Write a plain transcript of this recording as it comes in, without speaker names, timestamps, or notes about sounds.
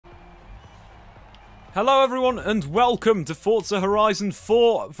Hello everyone and welcome to Forza Horizon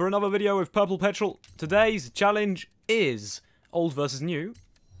 4 for another video with PurplePetrol. Today's challenge is old versus new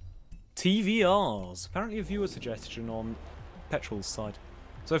TVRs. Apparently a viewer suggestion on Petrol's side.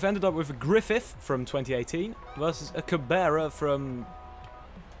 So I've ended up with a Griffith from 2018 versus a Cerbera from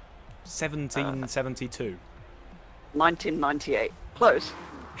 1772. 1998. Close.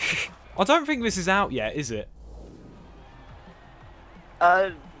 I don't think this is out yet, is it?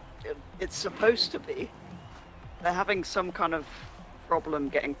 It's supposed to be. They're having some kind of problem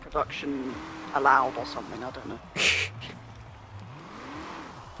getting production allowed or something, I don't know.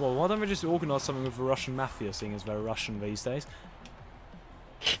 Well, why don't we just organise something with the Russian mafia, seeing as they're Russian these days?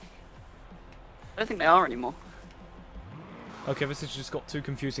 I don't think they are anymore. Okay, this has just got too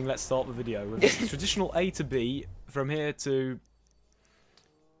confusing. Let's start the video with this traditional A to B from here to...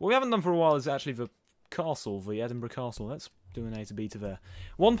 What we haven't done for a while is actually the castle, the Edinburgh Castle. Let's do an A to B to there.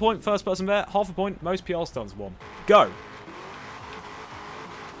 1 point, first person there. Half a point, most PR stunts, 1. Go!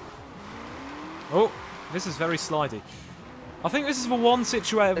 Oh, this is very slidey. I think this is the one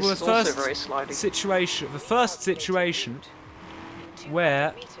situation, the first situation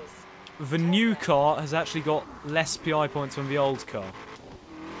where the new car has actually got less PI points than the old car.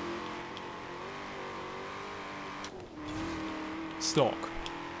 Stock.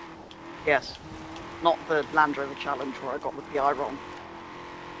 Yes. Not the Land Rover Challenge where I got the PI wrong.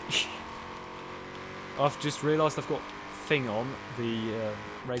 I've just realised I've got thing on the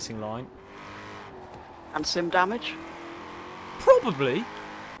racing line. And sim damage? Probably.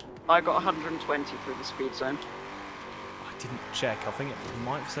 I got 120 through the speed zone. I didn't check. I think it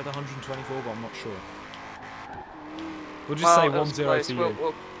might have said 124, but I'm not sure. We'll just say 1-0 to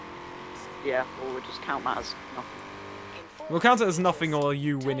you. Yeah, or we'll just count that as nothing. We'll count it as nothing or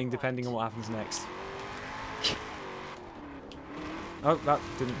you winning, depending on what happens next. Oh, that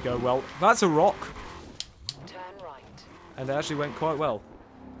didn't go well. That's a rock. Turn right. And it actually went quite well.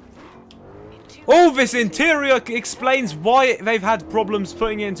 Oh, this interior explains why they've had problems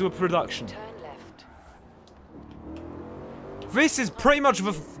putting it into a production. Turn left. This is pretty much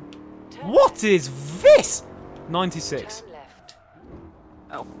the... What is this? 96. Turn left.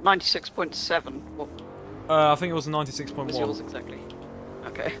 Oh, 96.7. What I think it was was 96.1. yours exactly?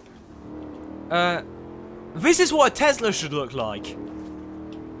 Okay. This is what a Tesla should look like.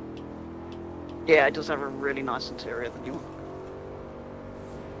 Yeah, it does have a really nice interior, the new one.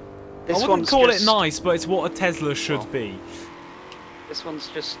 This I wouldn't one's call just, it nice, but it's what a Tesla should be. This one's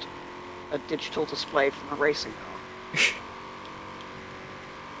just a digital display from a racing car.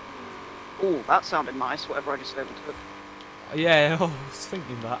 Ooh, that sounded nice, whatever I just overtook. Yeah, I was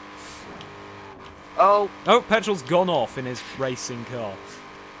thinking that. Oh! Oh, Petrol's gone off in his racing car.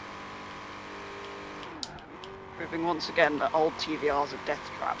 Proving once again that old TVRs are death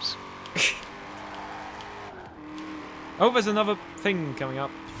traps. Oh, there's another thing coming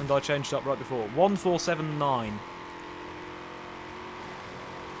up, and I changed up right before. 1479.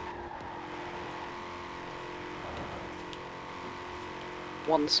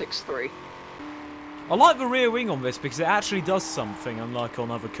 .163. I like the rear wing on this because it actually does something, unlike on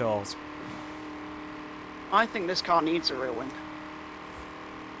other cars. I think this car needs a rear wing.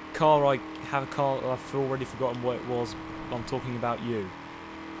 I've already forgotten what it was. I'm talking about you.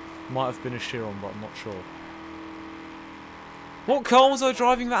 Might have been a Chiron, but I'm not sure. What car was I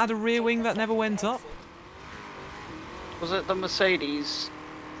driving that had a rear wing that never went up? Was it the Mercedes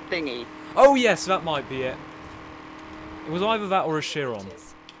thingy? Oh yes, that might be it. It was either that or a Chiron.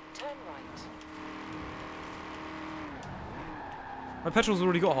 Turn right. My Petrol's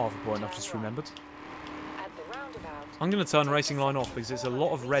already got half a point, I've just remembered. At the roundabout. I'm going to turn racing line off because it's a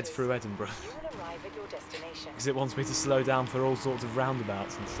lot of red through Edinburgh. You will arrive at your destination. Because it wants me to slow down for all sorts of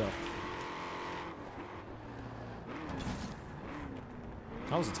roundabouts and stuff.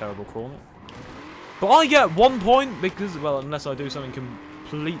 That was a terrible corner. But I get 1 point because, well, unless I do something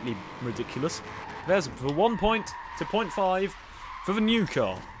completely ridiculous. There's the 1 point to 0.5 for the new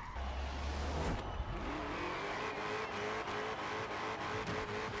car.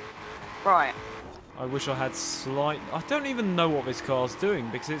 Right. I wish I had I don't even know what this car's doing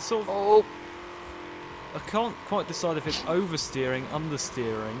because it's sort of... Oh! I can't quite decide if it's oversteering,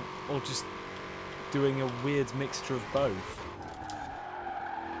 understeering, or just doing a weird mixture of both.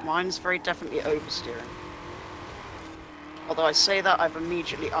 Mine's very definitely oversteering. Although I say that, I've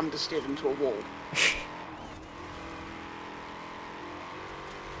immediately understeered into a wall.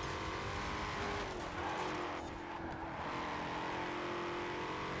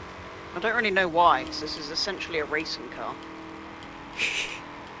 I don't really know why, because this is essentially a racing car.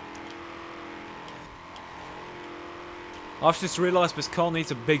 I've just realised this car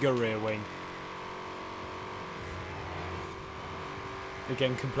needs a bigger rear wing.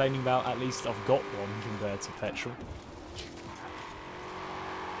 Again, complaining about at least I've got one compared to petrol.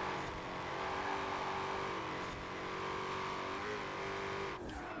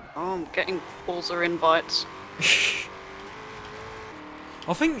 Oh, I'm getting Forza invites.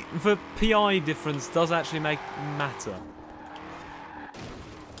 I think the PI difference does actually matter.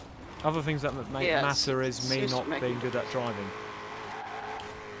 Other things that matter is me not being good at driving.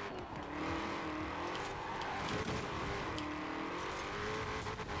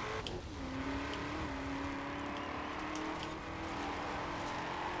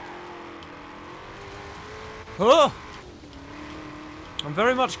 Oh! I'm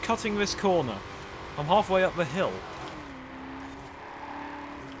very much cutting this corner. I'm halfway up the hill.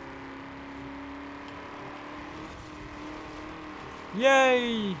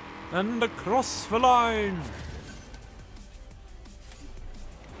 Yay! And across the line!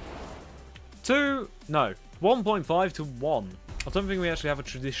 1.5 to 1. I don't think we actually have a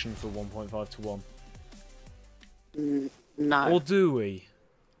tradition for 1.5 to 1. No. Or do we?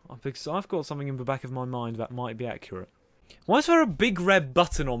 Because I've got something in the back of my mind that might be accurate. Why is there a big red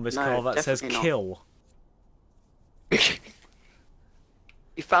button on this car that says kill?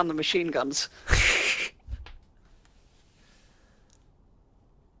 You found the machine guns.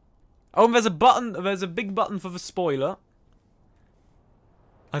 Oh, and there's a button. There's a big button for the spoiler.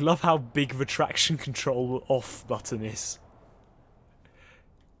 I love how big the traction control off button is.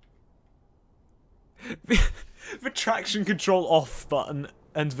 The traction control off button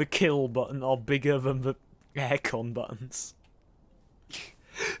and the kill button are bigger than the aircon buttons.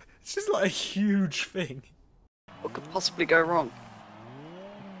 It's just like a huge thing. What could possibly go wrong?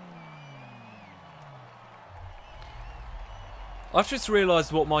 I've just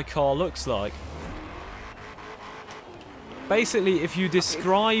realised what my car looks like. Basically, if you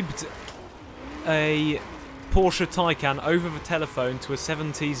described a Porsche Taycan over the telephone to a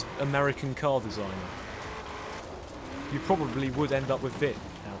 70s American car designer, you probably would end up with it.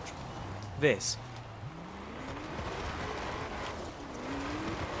 Ouch. This.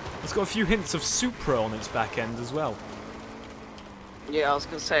 It's got a few hints of Supra on its back end as well. Yeah, I was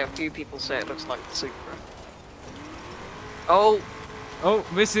going to say, a few people say it looks like the Supra. Oh! Oh,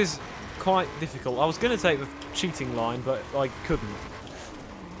 this is quite difficult. I was going to take the cheating line, but I couldn't.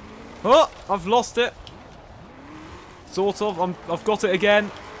 Oh! I've lost it. Sort of. I've got it again.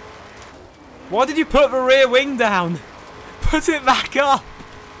 Why did you put the rear wing down? Put it back up!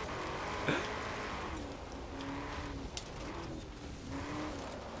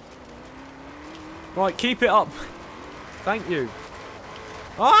 Right, keep it up. Thank you.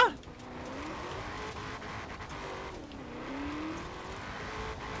 Ah!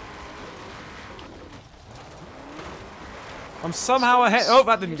 I'm somehow ahead. Oh,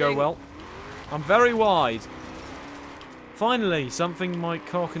 that didn't go well. I'm very wide. Finally, something my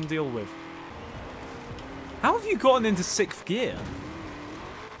car can deal with. How have you gotten into 6th gear?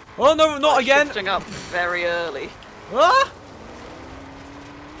 Oh no, not again! Shifting up very early. Ah!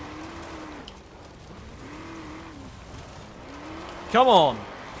 Come on!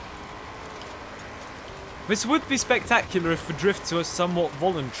 This would be spectacular if the drifts were somewhat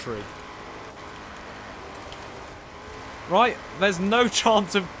voluntary. Right, there's no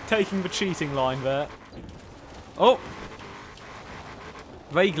chance of taking the cheating line there. Oh!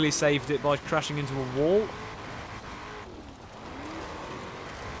 Vaguely saved it by crashing into a wall.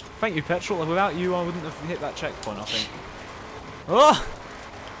 Thank you, Petrol. Without you, I wouldn't have hit that checkpoint, I think. Oh!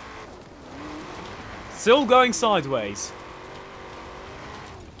 Still going sideways.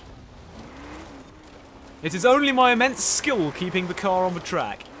 It is only my immense skill keeping the car on the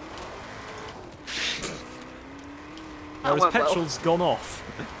track. Whereas Petrol's gone off.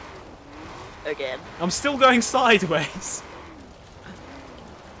 Again. I'm still going sideways.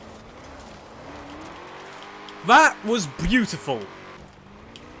 That was beautiful.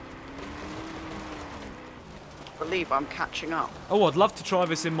 I believe I'm catching up. Oh, I'd love to try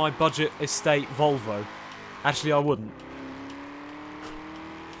this in my budget estate Volvo. Actually, I wouldn't.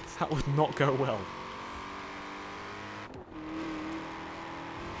 That would not go well.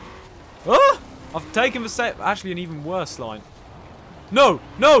 Ah! I've taken the set. Actually, an even worse line. No!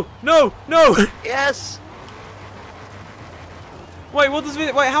 No! No! No! Yes! Wait, what does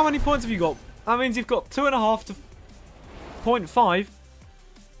it? Wait, how many points have you got? That means you've got 2.5 to 0.5.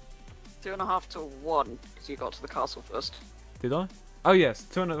 2.5 to 1, because you got to the castle first. Did I? Oh yes,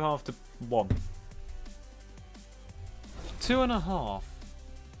 2.5 to 1. 2.5. I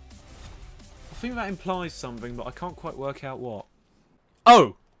think that implies something, but I can't quite work out what.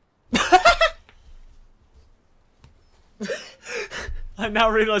 Oh! I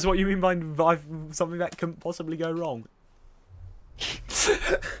now realise what you mean by something that couldn't possibly go wrong.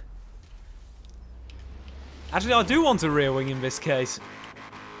 Actually, I do want a rear wing in this case.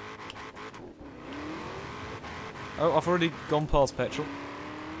 Oh, I've already gone past petrol.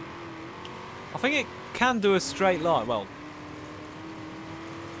 I think it can do a straight line. Well,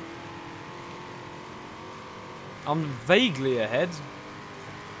 I'm vaguely ahead.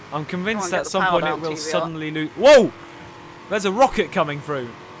 I'm convinced at some point it will suddenly lose. Whoa! There's a rocket coming through.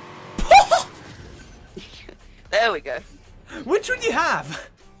 There we go. Which one do you have?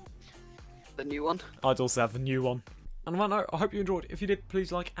 The new one. I'd also have the new one. And on that note, I hope you enjoyed. If you did,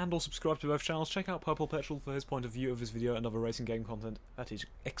 please like and or subscribe to both channels. Check out PurplePetrol for his point of view of this video and other racing game content. That is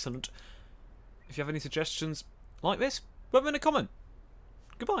excellent. If you have any suggestions like this, put them in a comment.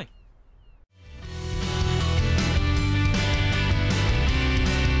 Goodbye.